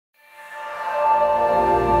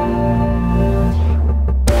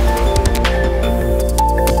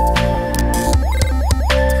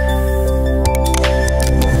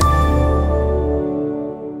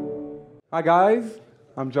Hi guys,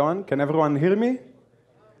 I'm John. Can everyone hear me?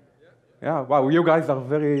 Yeah, wow, you guys are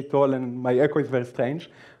very tall and my echo is very strange.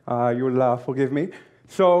 You'll forgive me.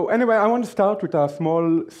 So anyway, I want to start with a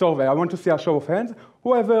small survey. I want to see a show of hands.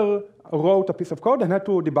 Whoever wrote a piece of code and had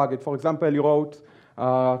to debug it. For example, you wrote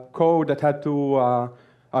code that had to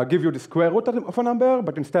give you the square root of a number,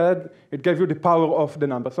 but instead it gave you the power of the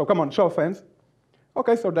number. So come on, show of hands.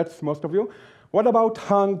 Okay, so that's most of you. What about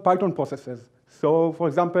hung Python processes? So for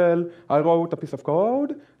example, I wrote a piece of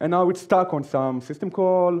code, and now it's stuck on some system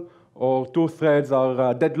call, or two threads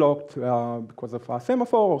are deadlocked because of a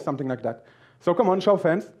semaphore or something like that. So come on, show of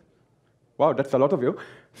hands. Wow, that's a lot of you.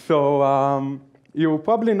 So you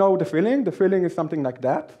probably know the feeling. The feeling is something like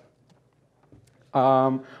that.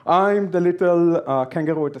 I'm the little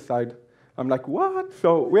kangaroo at the side. I'm like, what?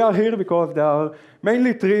 So we are here because there are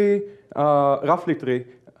mainly roughly three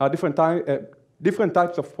different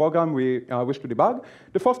types of program we wish to debug.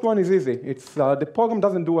 The first one is easy. It's the program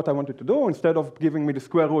doesn't do what I want it to do. Instead of giving me the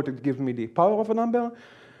square root, it gives me the power of a number.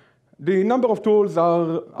 The number of tools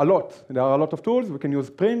are a lot. There are a lot of tools. We can use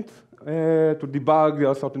print to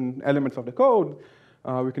debug certain elements of the code.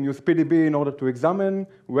 We can use PDB in order to examine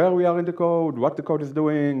where we are in the code, what the code is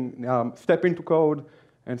doing, step into code,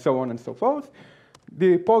 and so on and so forth.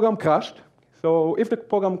 The program crashed. So if the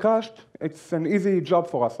program crashed, it's an easy job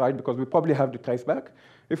for us, right? Because we probably have the traceback.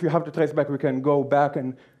 If you have the traceback, we can go back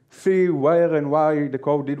and see where and why the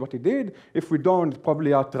code did what it did. If we don't,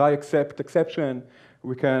 probably a try except exception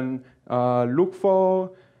we can look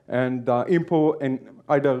for and import and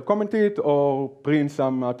either comment it or print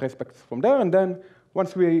some tracebacks from there. And then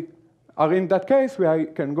once we are in that case, we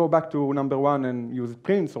can go back to number one and use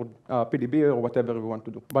prints or PDB or whatever we want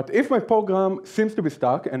to do. But if my program seems to be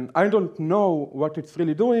stuck and I don't know what it's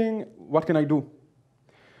really doing, what can I do?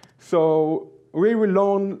 So we will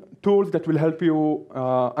learn tools that will help you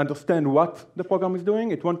understand what the program is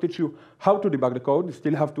doing. It won't teach you how to debug the code. You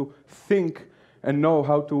still have to think and know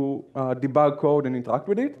how to debug code and interact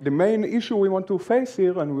with it. The main issue we want to face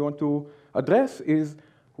here and we want to address is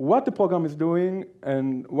what the program is doing,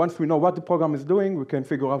 and once we know what the program is doing, we can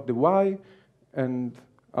figure out the why and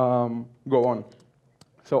go on.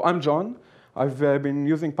 So I'm John. I've been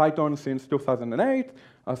using Python since 2008.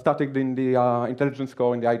 I started in the intelligence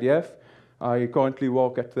core in the IDF. I currently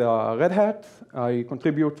work at Red Hat. I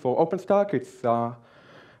contribute for OpenStack. It's a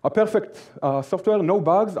perfect software, no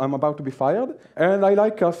bugs. I'm about to be fired. And I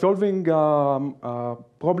like solving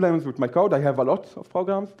problems with my code. I have a lot of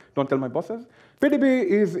programs. Don't tell my bosses. PDB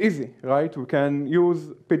is easy, right? We can use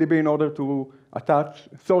PDB in order to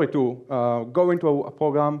go into a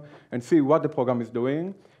program and see what the program is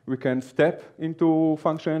doing. We can step into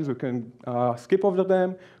functions. We can skip over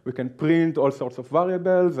them. We can print all sorts of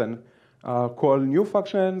variables and call new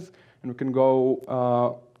functions. And we can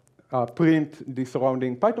go print the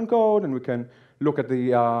surrounding Python code, and we can look at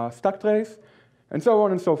the stack trace, and so on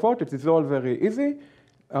and so forth. It is all very easy.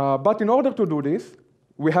 But in order to do this,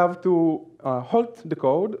 we have to halt the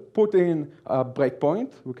code, put in a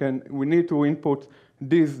breakpoint. We need to input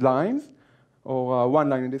these lines, or one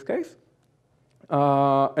line in this case,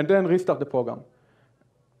 and then restart the program.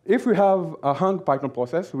 If we have a hung Python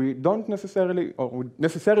process, we necessarily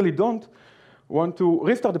don't want to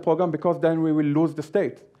restart the program because then we will lose the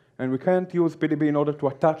state. And we can't use PDB in order to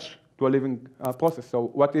attach to a living process.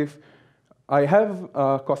 So what if I have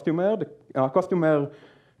a customer, the customer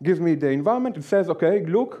gives me the environment, and says, okay,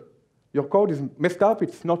 look, your code is messed up,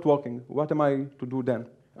 it's not working. What am I to do then?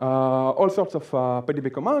 All sorts of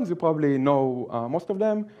PDB commands, you probably know most of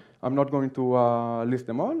them. I'm not going to list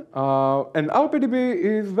them all. And our PDB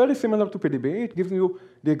is very similar to PDB. It gives you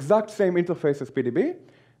the exact same interface as PDB.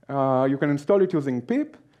 You can install it using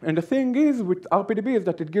pip. And the thing is with RPDB is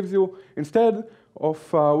that it gives you, instead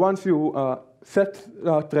of once you set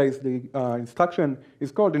trace, the instruction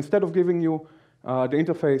is called, instead of giving you the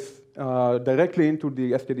interface directly into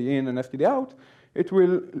the std in and std out, it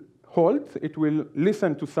will halt, it will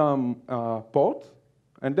listen to some port,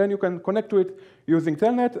 and then you can connect to it using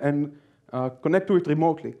telnet and connect to it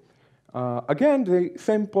remotely. Again, the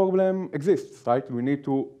same problem exists, right? We need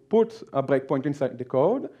to put a breakpoint inside the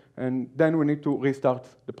code, and then we need to restart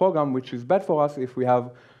the program, which is bad for us if we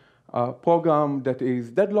have a program that is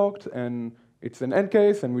deadlocked and it's an end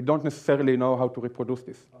case, and we don't necessarily know how to reproduce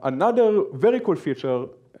this. Another very cool feature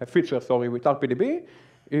with RPDB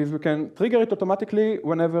is we can trigger it automatically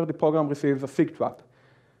whenever the program receives a SIG trap.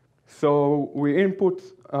 So we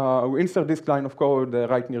insert this line of code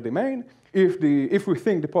right near the main. If we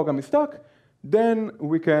think the program is stuck, then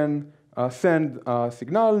we can send a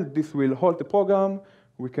signal. This will halt the program.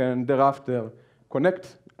 We can thereafter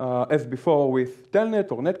connect as before with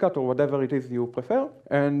telnet or netcat or whatever it is you prefer,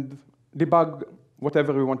 and debug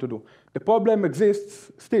whatever we want to do. The problem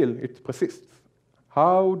exists still, it persists.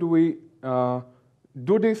 How do we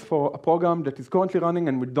do this for a program that is currently running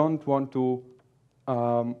and we don't want to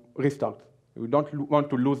restart? We don't want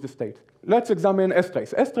to lose the state. Let's examine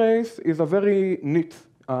strace. Strace is a very neat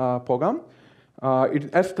program.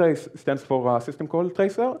 Strace stands for system call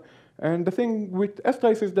tracer. And the thing with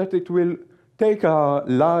strace is that it will take a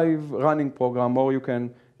live running program, or you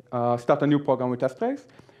can start a new program with strace,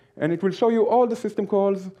 and it will show you all the system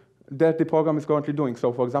calls that the program is currently doing.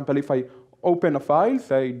 So for example, if I open a file,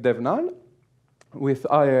 say devnull, with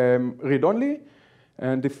read-only,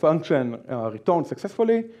 and the function returns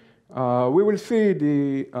successfully, we will see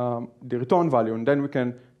the return value, and then we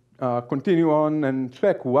can continue on and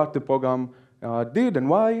check what the program did and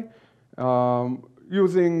why,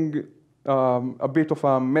 using a bit of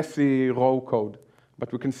a messy raw code.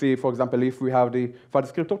 But we can see, for example, if we have the file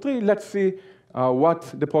descriptor tree, let's see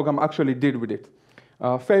what the program actually did with it.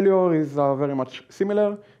 Failure is very much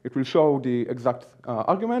similar. It will show the exact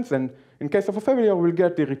arguments, and in case of a failure, we'll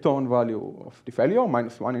get the return value of the failure,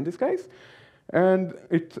 -1 in this case. And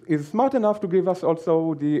it is smart enough to give us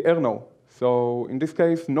also the error. So in this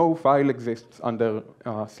case, no file exists under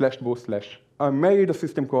 /boot/. I made a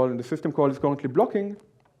system call, and the system call is currently blocking.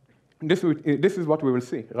 This is what we will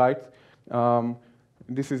see, right?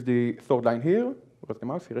 This is the third line here. Where's the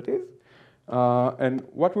mouse? Here it is. And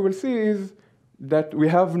what we will see is that we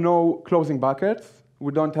have no closing brackets.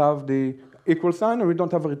 We don't have the equal sign, and we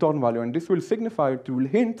don't have a return value. And this will signify, it will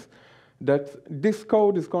hint that this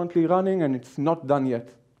code is currently running and it's not done yet,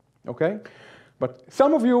 okay? But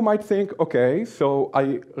some of you might think, okay, so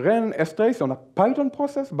I ran strace on a Python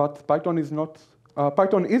process, but Python is not,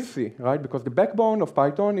 Python is C, right? Because the backbone of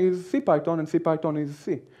Python is CPython, and CPython is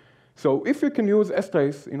C. So if you can use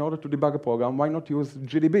strace in order to debug a program, why not use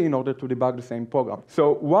GDB in order to debug the same program?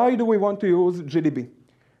 So why do we want to use GDB?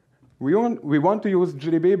 We want to use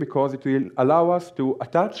GDB because it will allow us to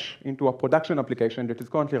attach into a production application that is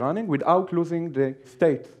currently running without losing the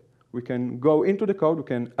state. We can go into the code, we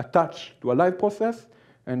can attach to a live process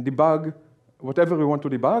and debug whatever we want to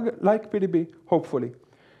debug, like PDB, hopefully.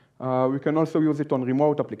 We can also use it on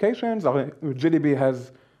remote applications. GDB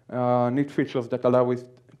has neat features that allow it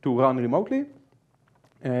to run remotely.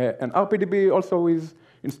 And RPDB also is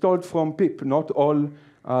installed from pip. Not all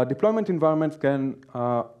deployment environments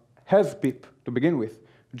has pip to begin with.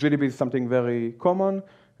 GDB is something very common,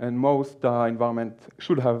 and most environments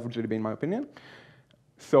should have GDB, in my opinion.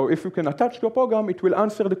 So if you can attach to a program, it will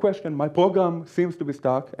answer the question, my program seems to be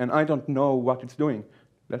stuck, and I don't know what it's doing.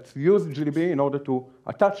 Let's use GDB in order to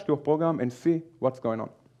attach to a program and see what's going on.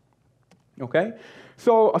 Okay?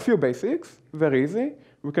 So a few basics, very easy.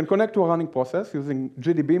 We can connect to a running process using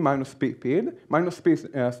GDB -p PID.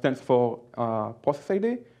 -p stands for process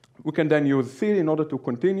ID. We can then use C in order to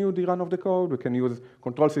continue the run of the code. We can use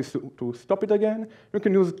Control-C to stop it again. We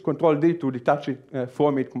can use Control-D to detach it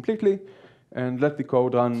from it completely and let the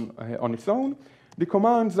code run on its own. The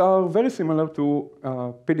commands are very similar to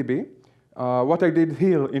PDB. What I did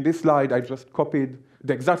here in this slide, I just copied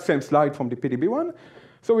the exact same slide from the PDB one.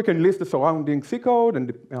 So we can list the surrounding C code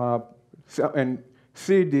and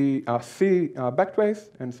see the C backtrace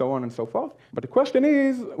and so on and so forth. But the question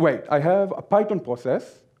is, wait, I have a Python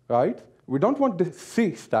process, right? We don't want the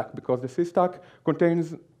C stack because the C stack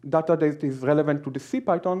contains data that is relevant to the C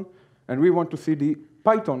Python, and we want to see the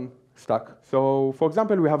Python stack. So for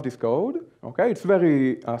example, we have this code. Okay, it's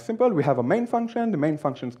very simple. We have a main function. The main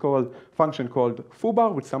function is called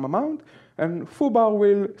foobar with some amount, and foobar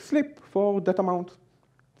will sleep for that amount.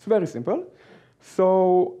 It's very simple.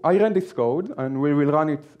 So I ran this code, and we will run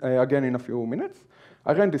it again in a few minutes.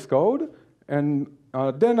 I ran this code, and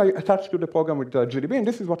then I attached to the program with GDB, and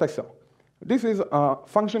this is what I saw. This is a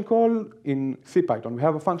function call in CPython. We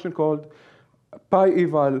have a function called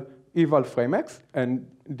pyeval framex, and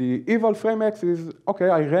the eval framex is, okay,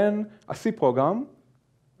 I ran a C program.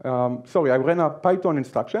 I ran a Python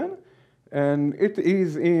instruction, and it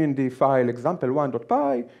is in the file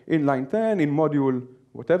example1.py, in line 10, in module,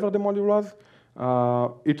 whatever the module was.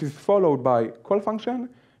 It is followed by call function.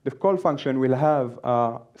 The call function will have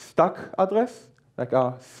a stack address, like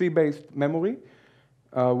a C-based memory.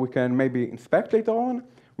 We can maybe inspect later on.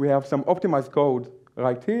 We have some optimized code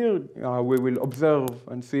right here. We will observe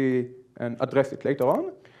and see and address it later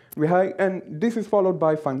on. And this is followed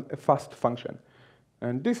by a fast function.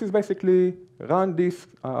 And this is basically run this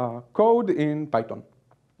code in Python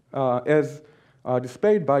as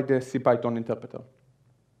displayed by the CPython interpreter.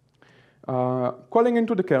 Calling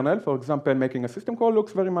into the kernel, for example, making a system call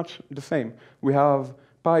looks very much the same. We have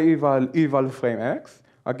pi eval frame x,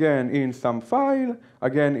 again in some file,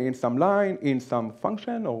 again in some line, in some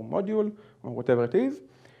function or module, or whatever it is.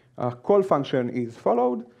 Call function is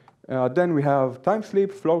followed. Then we have time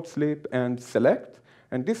sleep, float sleep, and select.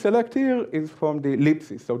 And this select here is from the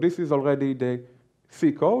libc. So this is already the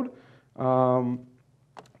C code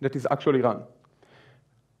that is actually run.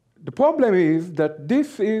 The problem is that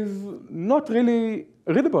this is not really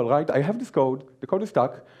readable, right? I have this code, the code is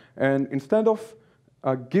stuck, and instead of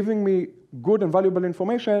giving me good and valuable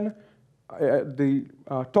information, the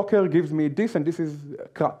talker gives me this, and this is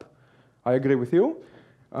crap. I agree with you.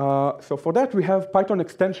 So for that, we have Python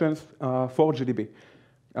extensions for GDB.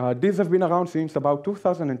 These have been around since about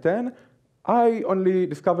 2010. I only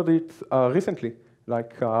discovered it recently,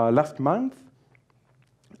 like last month.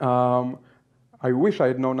 I wish I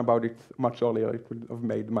had known about it much earlier. It would have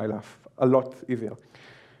made my life a lot easier.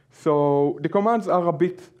 So the commands are a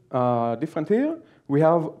bit different here. We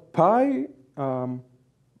have pi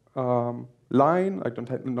line. I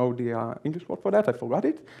don't know the English word for that. I forgot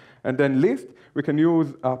it. And then list. We can use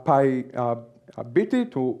pi bt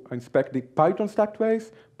to inspect the Python stack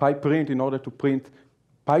trace, pi print in order to print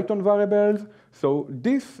Python variables. So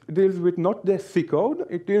this deals with not the C code.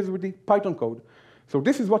 It deals with the Python code. So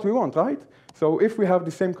this is what we want, right? So if we have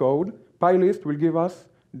the same code, PyList will give us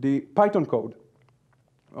the Python code,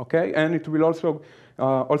 okay? And it will also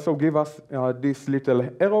give us this little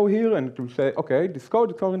arrow here, and it will say, okay, this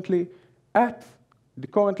code currently at the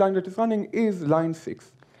current line that is running is line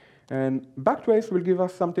 6. And backtrace will give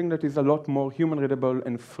us something that is a lot more human readable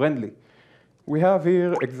and friendly. We have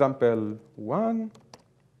here example 1.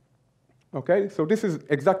 Okay, so this is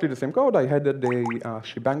exactly the same code. I had the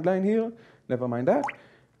shebang line here. Never mind that.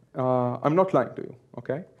 I'm not lying to you,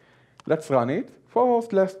 okay? Let's run it.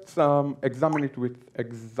 First, let's examine it with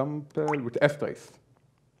ftrace.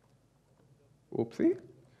 Oopsie.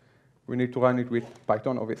 We need to run it with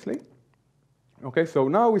Python, obviously. Okay, so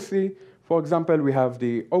now we see, for example, we have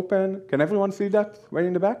the open. Can everyone see that way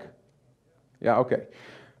in the back? Yeah, okay.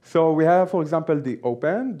 So we have, for example, the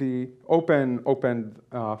opened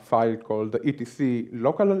file called the etc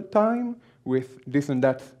local time with this and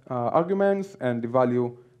that arguments, and the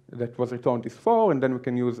value that was returned is 4, and then we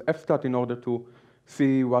can use fstat in order to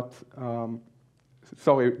see what,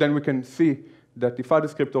 then we can see that the file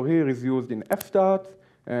descriptor here is used in fstat,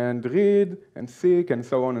 and read, and seek, and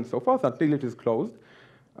so on and so forth until it is closed.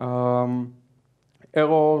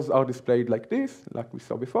 Errors are displayed like this, like we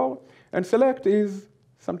saw before, and select is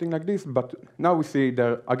something like this, but now we see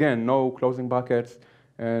there, again, no closing brackets,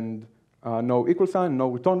 and no equal sign, no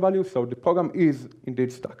return value, so the program is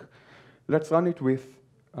indeed stuck. Let's run it with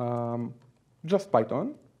just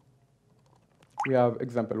Python. We have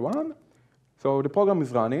example 1. So the program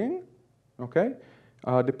is running, okay?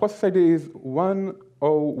 The process ID is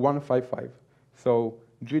 10155. So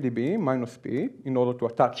GDB minus P in order to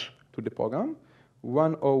attach to the program,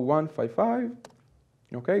 10155,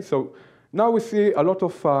 okay? So now we see a lot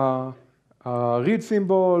of read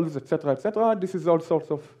symbols, etc., etc. This is all sorts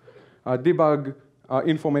of debug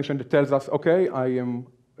information that tells us, okay, I am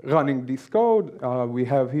running this code. We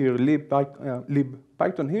have here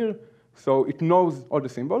libPython here, so it knows all the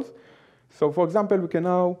symbols. So for example, we can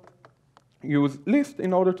now use list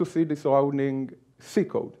in order to see the surrounding C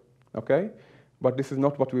code, okay? But this is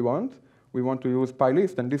not what we want. We want to use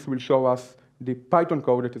PyList, and this will show us the Python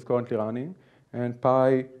code that is currently running, and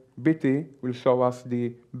PyBT will show us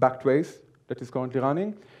the backtrace that is currently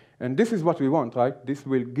running. And this is what we want, right? This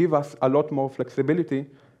will give us a lot more flexibility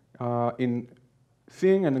in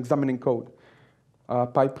seeing and examining code.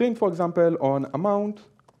 PyPrint, for example, on amount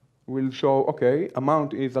will show, okay,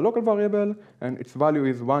 amount is a local variable, and its value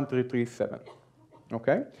is 1337,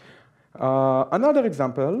 okay? Another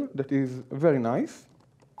example that is very nice,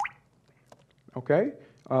 okay?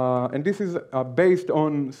 And this is based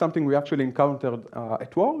on something we actually encountered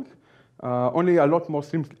at work, only a lot more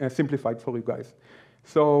simplified for you guys.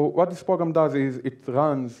 So what this program does is it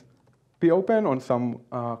runs popen on some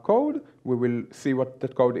code. We will see what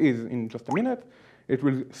that code is in just a minute. It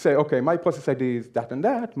will say, okay, my process ID is that and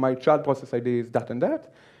that. My child process ID is that and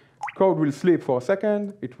that. Code will sleep for a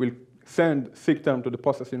second. It will send seek term to the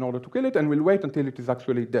process in order to kill it, and will wait until it is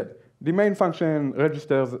actually dead. The main function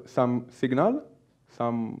registers some signal,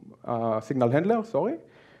 signal handler, sorry,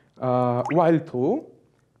 while true,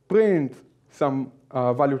 print some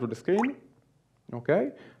value to the screen,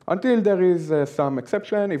 okay, until there is some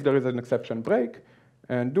exception. If there is an exception, break,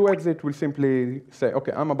 and do exit will simply say,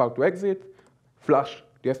 okay, I'm about to exit, flush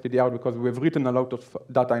the std out, because we've written a lot of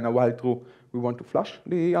data in a while true. We want to flush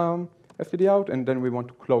the std out, and then we want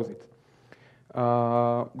to close it.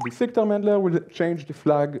 the seek term handler will change the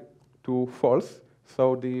flag to false.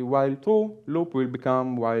 So the while true loop will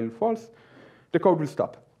become while false. The code will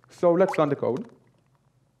stop. So let's run the code.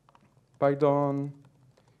 Python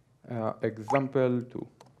example 2.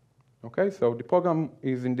 Okay, so the program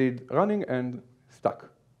is indeed running and stuck.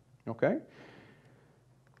 Okay,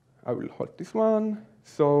 I will hold this one.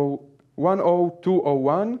 So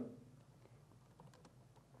 10201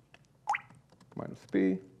 minus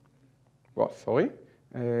p. Well, sorry,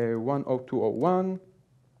 10201.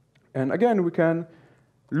 And again, we can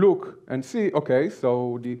look and see, okay,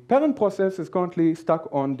 so the parent process is currently stuck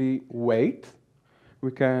on the wait.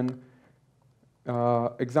 We can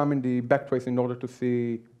examine the backtrace in order to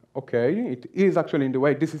see, okay, it is actually in the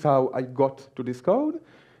wait. This is how I got to this code.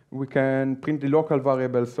 We can print the local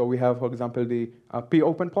variables. So we have, for example, the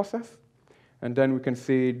popen process. And then we can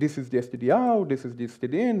see this is the std out, this is the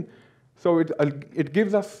std in. So it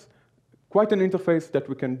gives us quite an interface that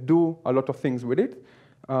we can do a lot of things with it.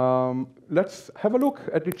 Let's have a look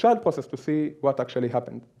at the child process to see what actually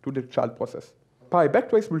happened to the child process. Py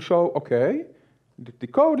backtrace will show, okay, the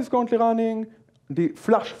code is currently running the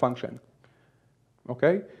flush function.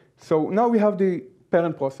 Okay, so now we have the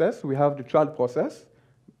parent process, we have the child process,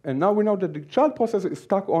 and now we know that the child process is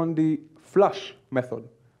stuck on the flush method.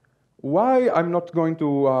 Why? I'm not going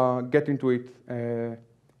to get into it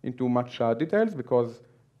into much details, because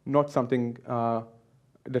not something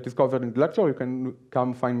that is covered in the lecture. You can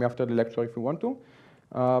come find me after the lecture if you want to.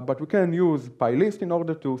 But we can use PyList in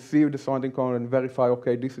order to see the surrounding code and verify,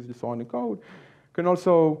 okay, this is the surrounding code. You can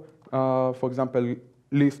also, for example,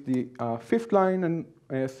 list the fifth line and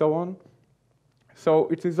so on. So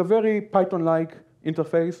it is a very Python-like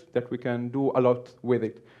interface that we can do a lot with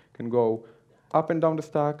it. You can go up and down the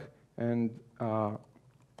stack and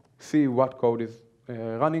see what code is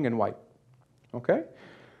running and why. Okay?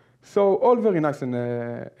 So all very nice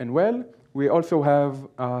and well. We also have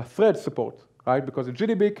thread support, right? Because the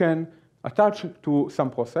GDB can attach to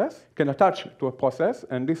some process, can attach to a process,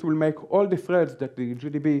 and this will make all the threads that the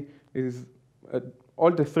GDB is,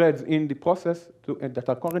 all the threads in the process that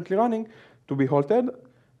are currently running to be halted.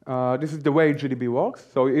 This is the way GDB works.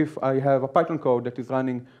 So if I have a Python code that is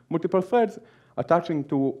running multiple threads, attaching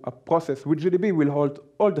to a process with GDB will halt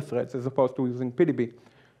all the threads, as opposed to using PDB,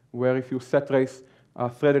 where if you set trace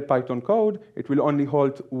threaded Python code, it will only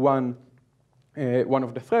halt one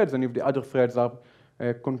of the threads, and if the other threads are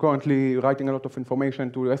concurrently writing a lot of information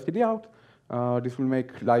to std out, this will make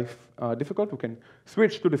life difficult. We can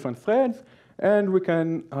switch to different threads, and we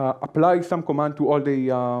can apply some command to all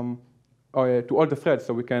the threads.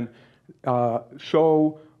 So we can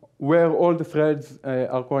show where all the threads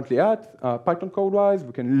are currently at, Python code-wise.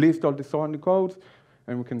 We can list all the surrounding codes,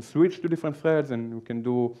 and we can switch to different threads, and we can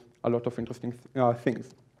do a lot of interesting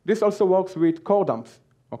things. This also works with core dumps.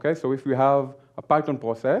 Okay, so if we have a Python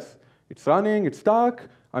process, it's running, it's stuck,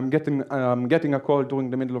 I'm getting a call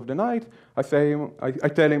during the middle of the night, I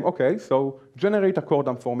tell him, okay, so generate a core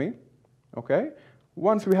dump for me. Okay,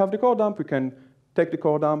 once we have the core dump, we can take the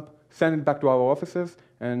core dump, send it back to our offices,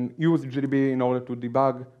 and use GDB in order to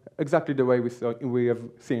debug exactly the way we have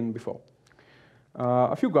seen before.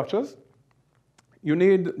 A few gotchas. You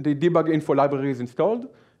need the debug info libraries installed.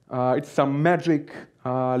 It's some magic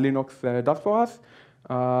Linux does for us.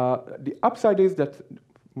 The upside is that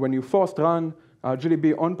when you first run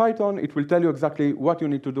GDB on Python, it will tell you exactly what you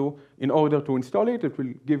need to do in order to install it. It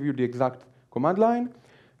will give you the exact command line.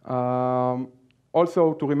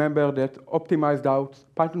 Also, to remember that optimized out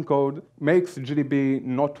Python code makes GDB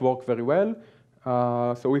not work very well.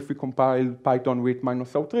 So if we compile Python with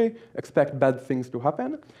 -03, expect bad things to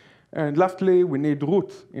happen. And lastly, we need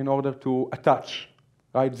root in order to attach.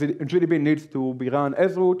 Right? GDB needs to be run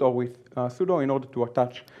as root or with sudo in order to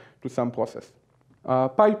attach to some process.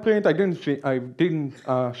 PyPrint, I didn't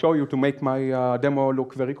show you to make my demo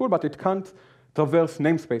look very cool, but it can't traverse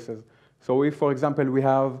namespaces. So if, for example, we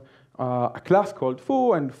have a class called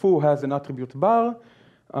foo, and foo has an attribute bar,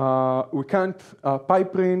 we can't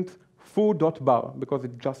PyPrint foo.bar because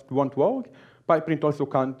it just won't work. PyPrint also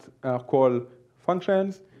can't call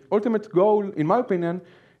functions. Ultimate goal, in my opinion,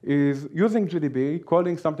 is using GDB,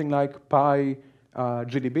 calling something like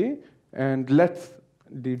PyGDB, and let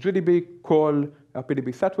the GDB call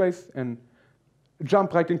PDB set trace and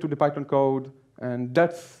jump right into the Python code, and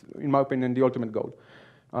that's, in my opinion, the ultimate goal.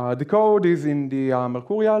 The code is in the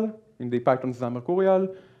Mercurial, in the Python's Mercurial.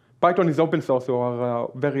 Python is open source, so are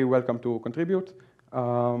very welcome to contribute.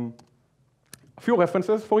 A few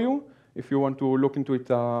references for you, if you want to look into it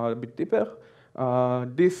a bit deeper.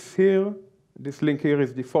 This link here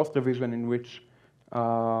is the first revision in which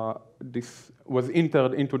this was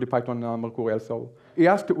entered into the Python Mercurial. So he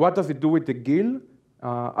asked, what does it do with the GIL?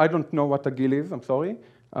 I don't know what a GIL is, I'm sorry.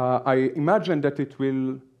 I imagine that it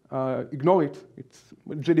will ignore it.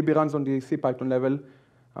 GDB runs on the CPython level.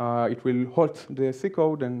 It will halt the C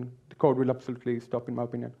code, and the code will absolutely stop, in my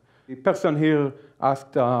opinion. The person here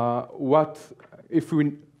asked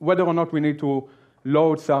whether or not we need to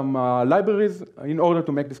load some libraries in order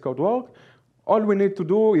to make this code work. All we need to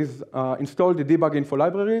do is install the debugging for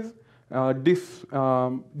libraries.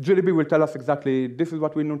 GDB will tell us exactly this is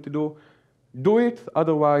what we need to do. Do it,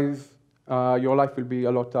 otherwise your life will be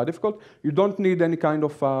a lot difficult. You don't need any kind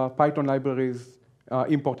of Python libraries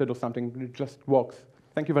imported or something. It just works.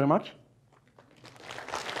 Thank you very much.